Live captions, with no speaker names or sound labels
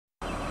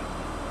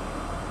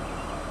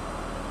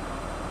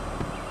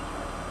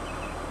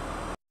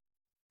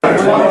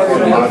Before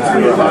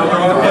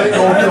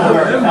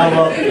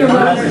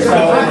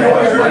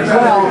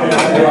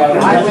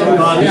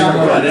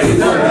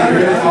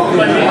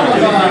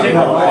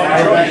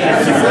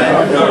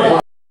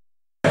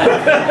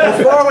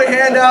we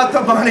hand out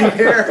the money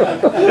here,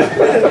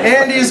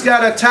 Andy's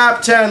got a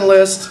top 10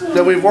 list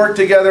that we've worked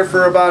together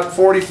for about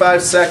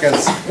 45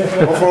 seconds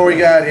before we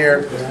got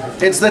here.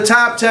 It's the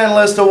top 10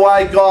 list of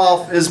why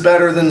golf is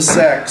better than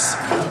sex.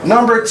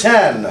 Number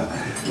 10.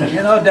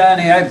 You know,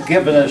 Donnie, I've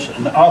given this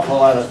an awful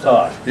lot of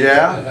thought.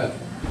 Yeah?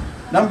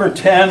 Number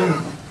 10,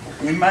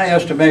 in my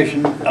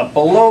estimation, a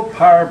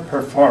below-par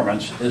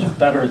performance is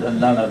better than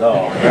none at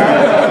all.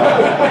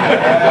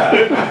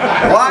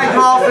 Why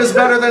golf is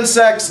better than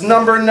sex.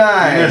 Number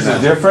 9. There's a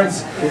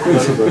difference?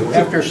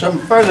 After some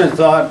further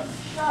thought,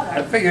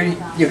 I figure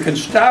you can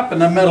stop in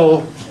the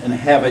middle and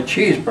have a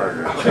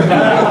cheeseburger.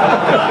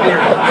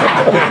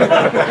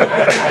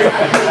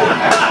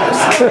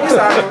 He's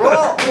on a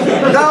roll.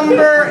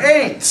 Number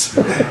 8.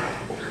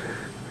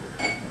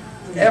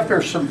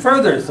 After some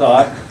further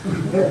thought,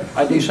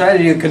 I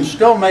decided you can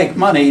still make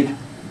money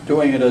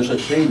doing it as a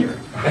senior.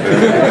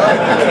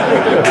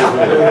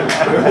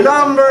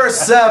 Number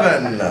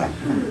 7.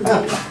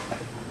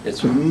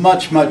 It's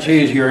much, much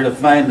easier to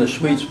find the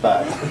sweet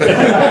spot.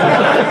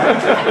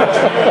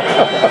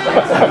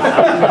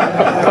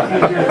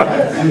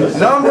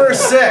 Number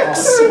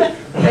 6.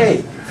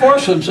 Hey,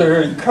 foursomes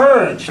are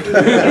encouraged.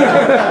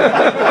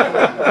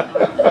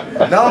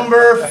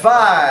 Number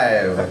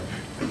 5.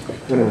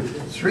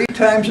 3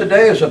 times a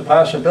day is a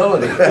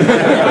possibility.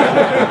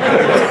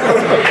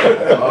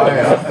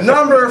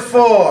 Number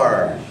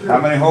 4.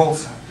 How many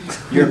holes?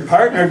 Your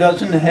partner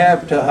doesn't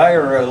have to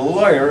hire a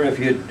lawyer if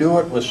you do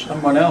it with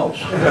someone else.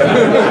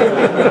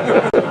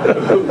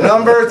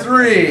 Number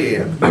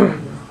 3.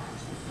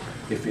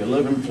 If you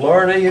live in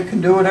Florida, you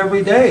can do it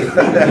every day.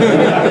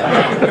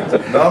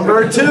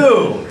 Number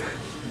 2.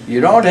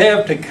 You don't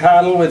have to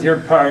coddle with your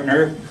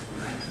partner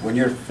when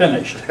you're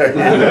finished.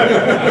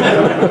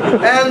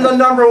 And the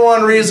number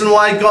 1 reason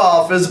why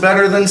golf is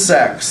better than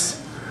sex.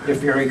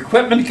 If your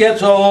equipment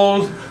gets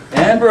old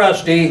and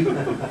rusty,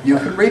 you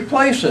can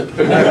replace it.